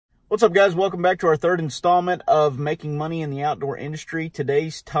What's up, guys? Welcome back to our third installment of Making Money in the Outdoor Industry.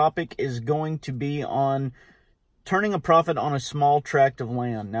 Today's topic is going to be on turning a profit on a small tract of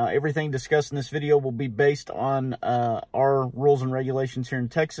land. Now, everything discussed in this video will be based on our rules and regulations here in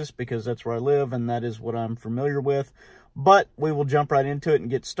Texas, because that's where I live and that is what I'm familiar with. But we will jump right into it and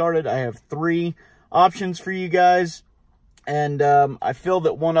get started. I have three options for you guys. And I feel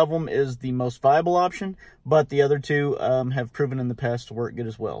that one of them is the most viable option, but the other two have proven in the past to work good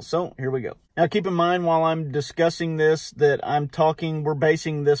as well. So here we go. Now, keep in mind while I'm discussing this that we're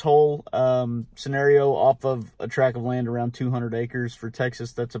basing this whole scenario off of a tract of land around 200 acres. For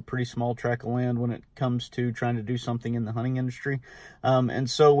Texas, that's a pretty small tract of land when it comes to trying to do something in the hunting industry. And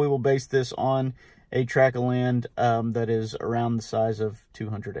so we will base this on a tract of land that is around the size of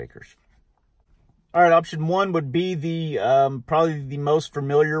 200 acres. All right, option one would be the probably the most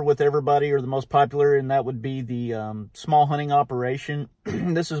familiar with everybody, or the most popular, and that would be the small hunting operation.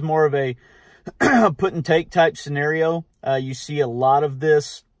 This is more of a put and take type scenario. You see a lot of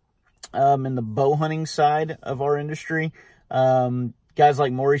this in the bow hunting side of our industry. Guys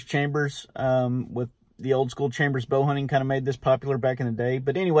like Maurice Chambers with the old school Chambers bow hunting kind of made this popular back in the day.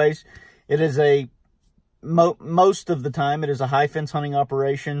 But anyways, it is most of the time, it is a high fence hunting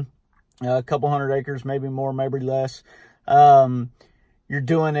operation. A couple hundred acres, maybe more, maybe less. You're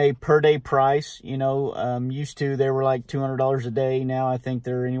doing a per day price. You know, used to they were like $200 a day. Now I think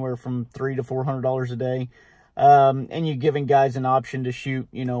they're anywhere from $300 to $400 a day. And you're giving guys an option to shoot,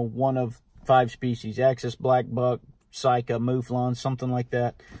 you know, one of 5 species: Axis, black buck, Sika, mouflon, something like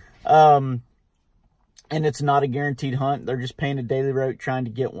that. And it's not a guaranteed hunt. They're just paying a daily rate trying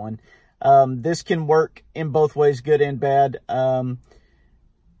to get one. This can work in both ways, good and bad.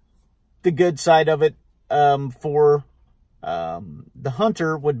 The good side of it for the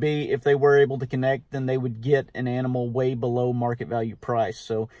hunter would be if they were able to connect, then they would get an animal way below market value price.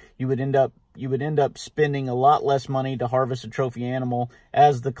 So you would end up spending a lot less money to harvest a trophy animal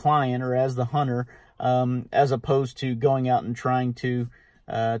as the client or as the hunter, as opposed to going out and trying to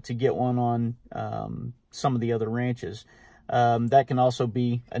get one on some of the other ranches. That can also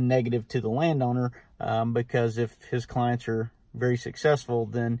be a negative to the landowner, because if his clients are very successful,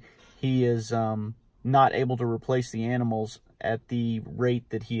 then he is not able to replace the animals at the rate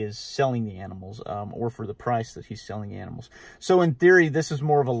that he is selling the animals, or for the price that he's selling the animals. So in theory, this is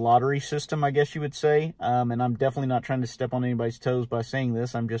more of a lottery system, I guess you would say. And I'm definitely not trying to step on anybody's toes by saying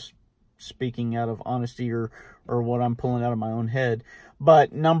this. I'm just speaking out of honesty or what I'm pulling out of my own head.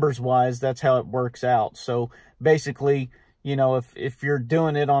 But numbers-wise, that's how it works out. So basically, you know, if you're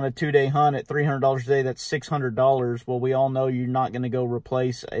doing it on a 2-day hunt at $300 a day, that's $600. Well, we all know you're not going to go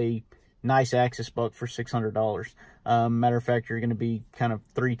replace a nice Axis buck for $600. Matter of fact, you're going to be kind of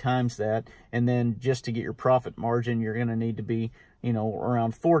 3 times that. And then just to get your profit margin, you're going to need to be, you know,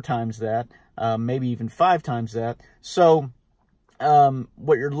 around 4 times that, maybe even 5 times that. So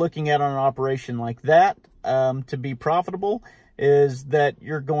what you're looking at on an operation like that to be profitable is that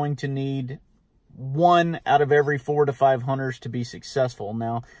you're going to need 1 out of every 4 to 5 hunters to be successful.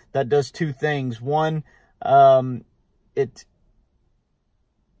 Now, that does 2 things. One, it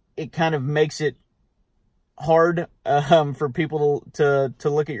kind of makes it hard for people to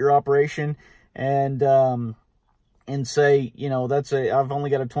look at your operation and say, you know, I've only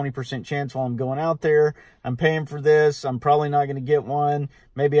got a 20% chance while I'm going out there. I'm paying for this. I'm probably not going to get one.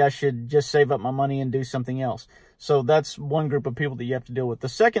 Maybe I should just save up my money and do something else. So that's one group of people that you have to deal with. The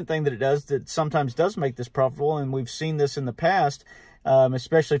second thing that it does that sometimes does make this profitable, and we've seen this in the past,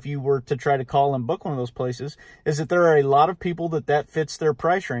 especially if you were to try to call and book one of those places, is that there are a lot of people that fits their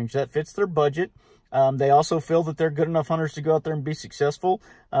price range, that fits their budget. They also feel that they're good enough hunters to go out there and be successful.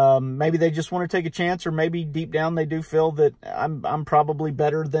 Maybe they just want to take a chance, or maybe deep down they do feel that I'm probably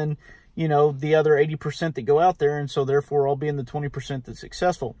better than, you know, the other 80% that go out there, and so therefore I'll be in the 20% that's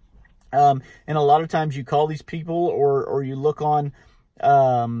successful. And a lot of times you call these people, or you look on,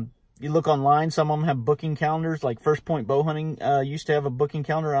 you look online. Some of them have booking calendars, like First Point Bow Hunting used to have a booking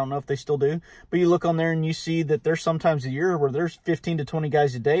calendar. I don't know if they still do, but you look on there and you see that there's sometimes a year where there's 15 to 20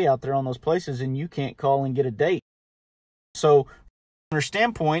 guys a day out there on those places, and you can't call and get a date. So from your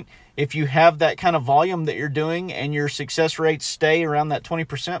standpoint, if you have that kind of volume that you're doing and your success rates stay around that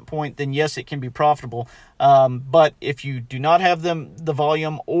 20% point, then yes, it can be profitable. But if you do not have the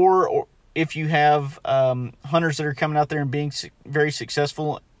volume, or if you have hunters that are coming out there and being very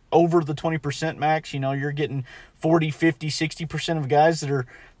successful over the 20% max, you know, you're getting 40, 50, 60% of guys that are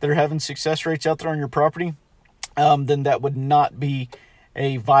having success rates out there on your property, then that would not be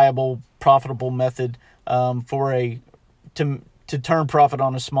a viable, profitable method to to turn profit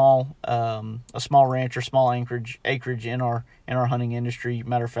on a small ranch or small acreage in our hunting industry.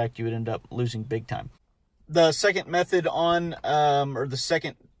 Matter of fact, you would end up losing big time. The second method on, or the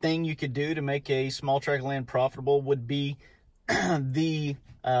second thing you could do to make a small tract of land profitable would be the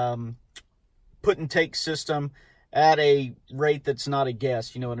put and take system at a rate that's not a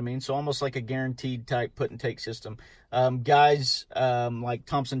guess, you know what I mean? So almost like a guaranteed type put and take system. Guys like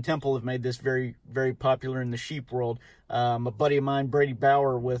Thompson Temple have made this very, very popular in the sheep world. A buddy of mine, Brady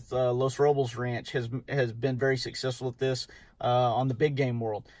Bauer with Los Robles Ranch, has been very successful at this on the big game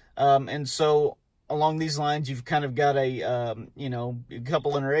world. And so along these lines, you've kind of got a, you know, a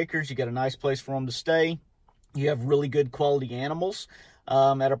couple 100 acres, you got a nice place for them to stay. You have really good quality animals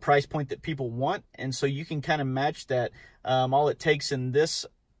at a price point that people want. And so you can kind of match that. All it takes in this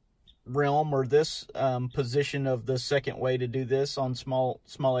realm or this position of the second way to do this on small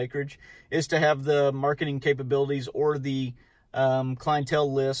acreage is to have the marketing capabilities or the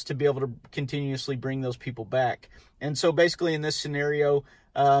clientele list to be able to continuously bring those people back. And so basically in this scenario,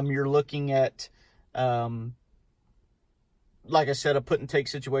 you're looking at, like I said, a put and take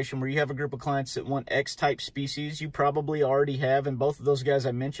situation where you have a group of clients that want X type species. You probably already have, and both of those guys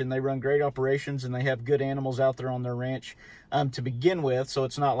I mentioned, they run great operations and they have good animals out there on their ranch to begin with. So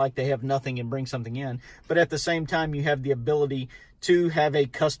it's not like they have nothing and bring something in. But at the same time, you have the ability to have a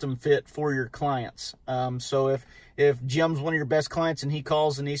custom fit for your clients. So if Jim's one of your best clients and he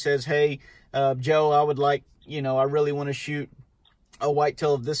calls and he says, hey, Joe, I would like, you know, I really want to shoot a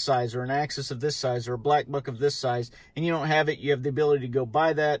whitetail of this size or an axis of this size or a black buck of this size, and you don't have it, you have the ability to go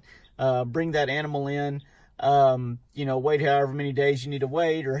buy that, bring that animal in, you know, wait however many days you need to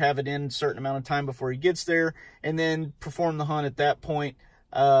wait or have it in a certain amount of time before he gets there, and then perform the hunt at that point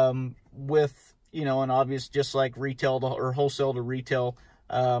with, you know, an obvious, just like retail to, or wholesale to retail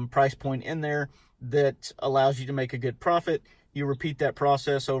price point in there that allows you to make a good profit. You repeat that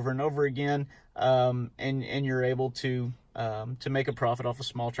process over and over again, and you're able to make a profit off a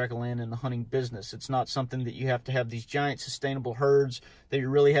small tract of land in the hunting business. It's not something that you have to have these giant sustainable herds that you're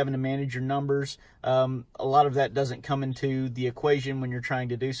really having to manage your numbers. A lot of that doesn't come into the equation when you're trying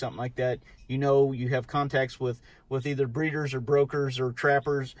to do something like that. You know, you have contacts with either breeders or brokers or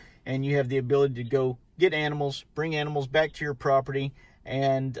trappers, and you have the ability to go get animals, bring animals back to your property,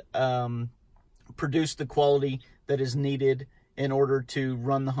 and produce the quality that is needed in order to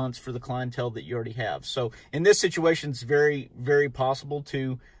run the hunts for the clientele that you already have. So in this situation, it's very, very possible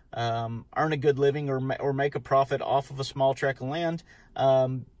to earn a good living or make a profit off of a small tract of land.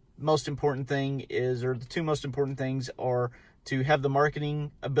 Most important thing is, or the two most important things are to have the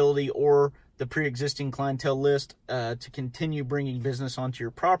marketing ability or the pre-existing clientele list to continue bringing business onto your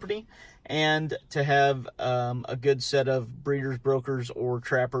property, and to have a good set of breeders, brokers, or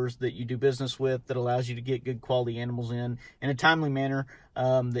trappers that you do business with that allows you to get good quality animals in a timely manner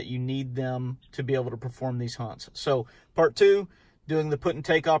that you need them to be able to perform these hunts. So part two, doing the put and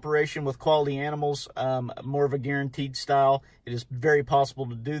take operation with quality animals, more of a guaranteed style. It is very possible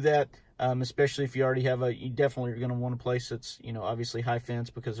to do that. Especially if you already have you definitely are going to want a place that's, you know, obviously high fence,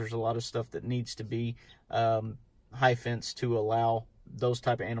 because there's a lot of stuff that needs to be high fence to allow those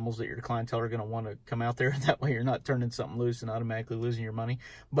type of animals that your clientele are going to want to come out there. That way you're not turning something loose and automatically losing your money.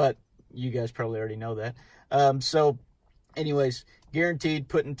 But you guys probably already know that. So anyways, guaranteed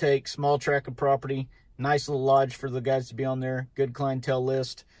put and take, small tract of property, nice little lodge for the guys to be on there, good clientele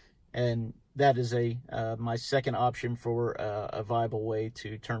list, and that is my second option for a viable way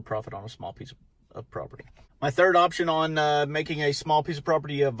to turn profit on a small piece of property. My third option on making a small piece of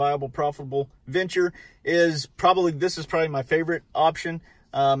property a viable, profitable venture is probably my favorite option,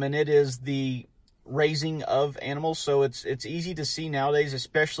 and it is the raising of animals. So it's easy to see nowadays,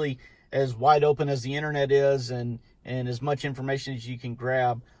 especially as wide open as the internet is, and as much information as you can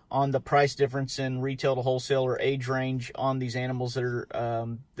grab on the price difference in retail to wholesale or age range on these animals that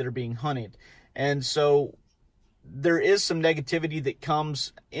are being hunted. And so there is some negativity that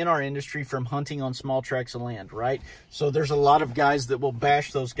comes in our industry from hunting on small tracts of land, right? So there's a lot of guys that will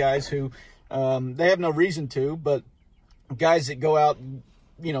bash those guys who they have no reason to, but guys that go out,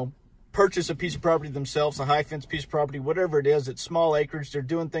 you know, purchase a piece of property themselves, a high fence piece of property, whatever it is, it's small acreage, they're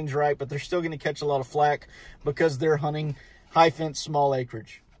doing things right, but they're still going to catch a lot of flack because they're hunting high fence, small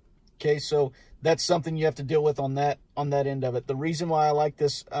acreage. Okay, so that's something you have to deal with on that end of it. The reason why I like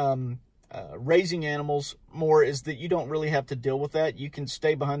this raising animals more is that you don't really have to deal with that. You can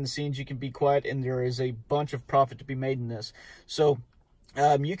stay behind the scenes, you can be quiet, and there is a bunch of profit to be made in this. So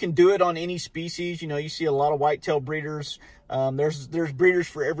you can do it on any species. You know, you see a lot of whitetail breeders. There's breeders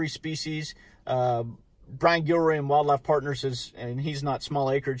for every species. Brian Gilroy and Wildlife Partners and he's not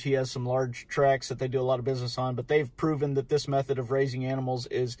small acreage. He has some large tracts that they do a lot of business on, but they've proven that this method of raising animals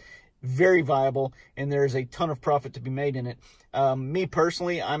is very viable, and there is a ton of profit to be made in it. Me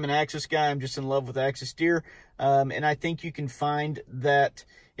personally, I'm an axis guy. I'm just in love with axis deer, and I think you can find that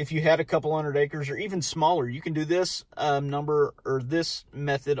if you had a couple hundred acres or even smaller, you can do this this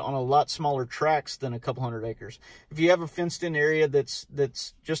method on a lot smaller tracts than a couple hundred acres. If you have a fenced-in area that's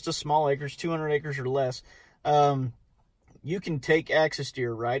just a small acres, 200 acres or less, you can take axis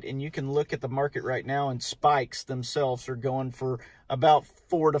deer, right? And you can look at the market right now, and spikes themselves are going for about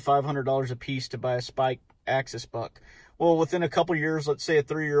 $400 to $500 a piece to buy a spike axis buck. Well, within a couple years, let's say a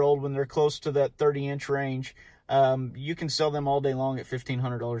 3-year-old, when they're close to that 30-inch range, you can sell them all day long at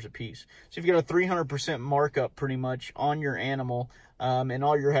 $1,500 a piece. So you've got a 300% markup pretty much on your animal, and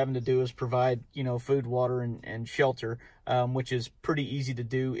all you're having to do is provide, you know, food, water, and shelter, which is pretty easy to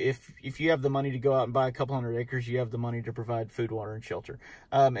do. If you have the money to go out and buy a couple hundred acres, you have the money to provide food, water, and shelter.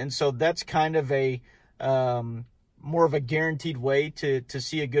 And so that's kind of a more of a guaranteed way to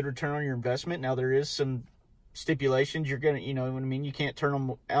see a good return on your investment. Now, there is some stipulations. You're gonna, you know what I mean, you can't turn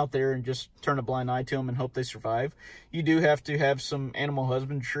them out there and just turn a blind eye to them and hope they survive. You do have to have some animal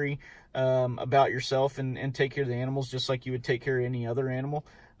husbandry about yourself and take care of the animals just like you would take care of any other animal.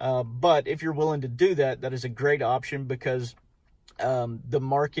 But if you're willing to do that, that is a great option, because the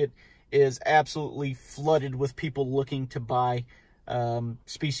market is absolutely flooded with people looking to buy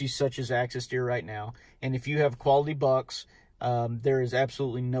species such as axis deer right now. And if you have quality bucks, there is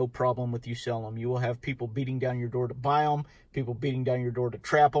absolutely no problem with you selling them. You will have people beating down your door to buy them, people beating down your door to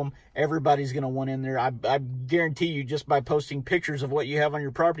trap them. Everybody's going to want in there. I guarantee you, just by posting pictures of what you have on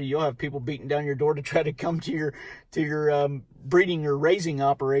your property, you'll have people beating down your door to try to come to your breeding or raising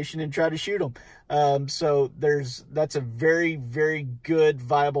operation and try to shoot them. So that's a very, very good,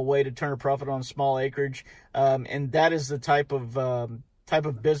 viable way to turn a profit on small acreage. And that is the type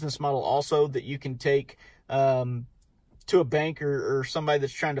of business model also that you can take to a bank or somebody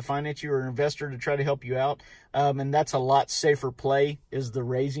that's trying to finance you, or an investor to try to help you out. And that's a lot safer play, is the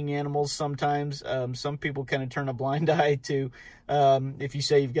raising animals sometimes. Some people kind of turn a blind eye to, if you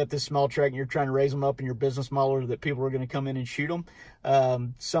say you've got this small tract and you're trying to raise them up in your business model, or that people are going to come in and shoot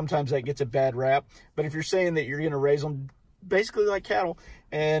them. Sometimes that gets a bad rap. But if you're saying that you're going to raise them basically like cattle,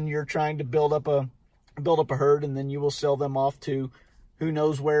 and you're trying to build up a herd, and then you will sell them off to who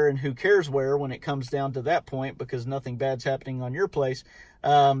knows where and who cares where when it comes down to that point, because nothing bad's happening on your place,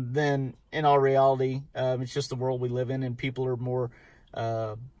 then in all reality, it's just the world we live in, and people are more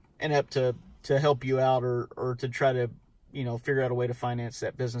inept to help you out or to try to, you know, figure out a way to finance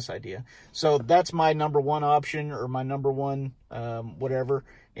that business idea. So that's my number one option, or my number one whatever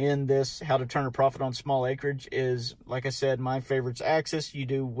in this how to turn a profit on small acreage is, like I said, my favorite's axis. You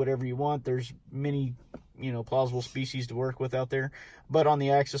do whatever you want. There's many, you know, plausible species to work with out there, but on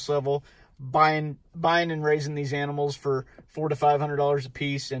the axis level, buying and raising these animals for $400 to $500 a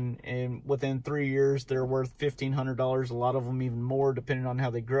piece, and within 3 years they're worth $1,500. A lot of them even more, depending on how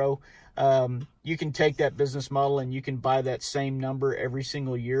they grow. You can take that business model and you can buy that same number every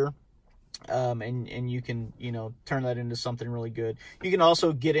single year, and you can, you know, turn that into something really good. You can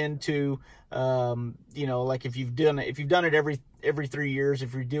also get into, you know, like if you've done it every 3 years,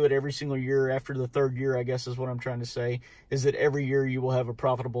 if you do it every single year, after the third year, I guess is what I'm trying to say, is that every year you will have a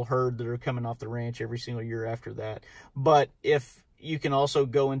profitable herd that are coming off the ranch every single year after that. But if you can also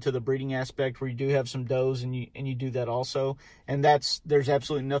go into the breeding aspect where you do have some does, and you do that also, and there's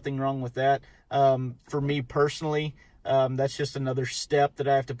absolutely nothing wrong with that. For me personally, that's just another step that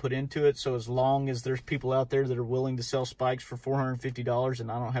I have to put into it. So as long as there's people out there that are willing to sell spikes for $450,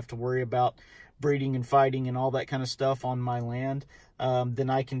 and I don't have to worry about breeding and fighting and all that kind of stuff on my land,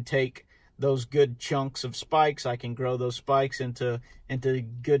 then I can take those good chunks of spikes, I can grow those spikes into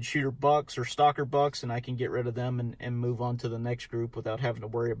good shooter bucks or stalker bucks, and I can get rid of them and move on to the next group without having to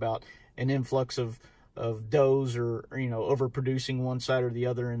worry about an influx of does, or you know, overproducing one side or the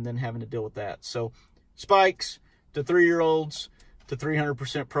other and then having to deal with that. So spikes to 3-year-olds to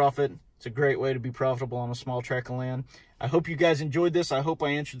 300% profit. It's a great way to be profitable on a small tract of land. I hope you guys enjoyed this. I hope I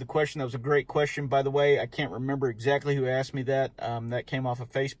answered the question. That was a great question, by the way. I can't remember exactly who asked me that. That came off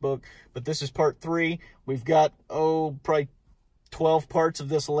of Facebook. But this is part 3. We've got, probably 12 parts of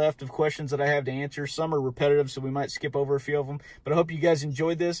this left of questions that I have to answer. Some are repetitive, so we might skip over a few of them. But I hope you guys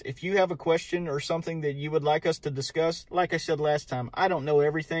enjoyed this. If you have a question or something that you would like us to discuss, like I said last time, I don't know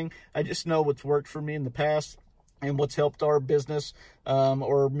everything. I just know what's worked for me in the past and what's helped our business,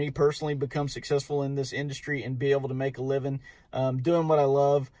 or me personally, become successful in this industry and be able to make a living doing what I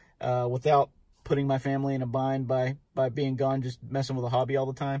love, without putting my family in a bind by being gone, just messing with a hobby all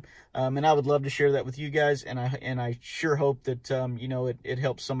the time. And I would love to share that with you guys, and I sure hope that you know, it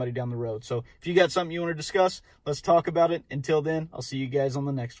helps somebody down the road. So if you got something you want to discuss, let's talk about it. Until then, I'll see you guys on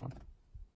the next one.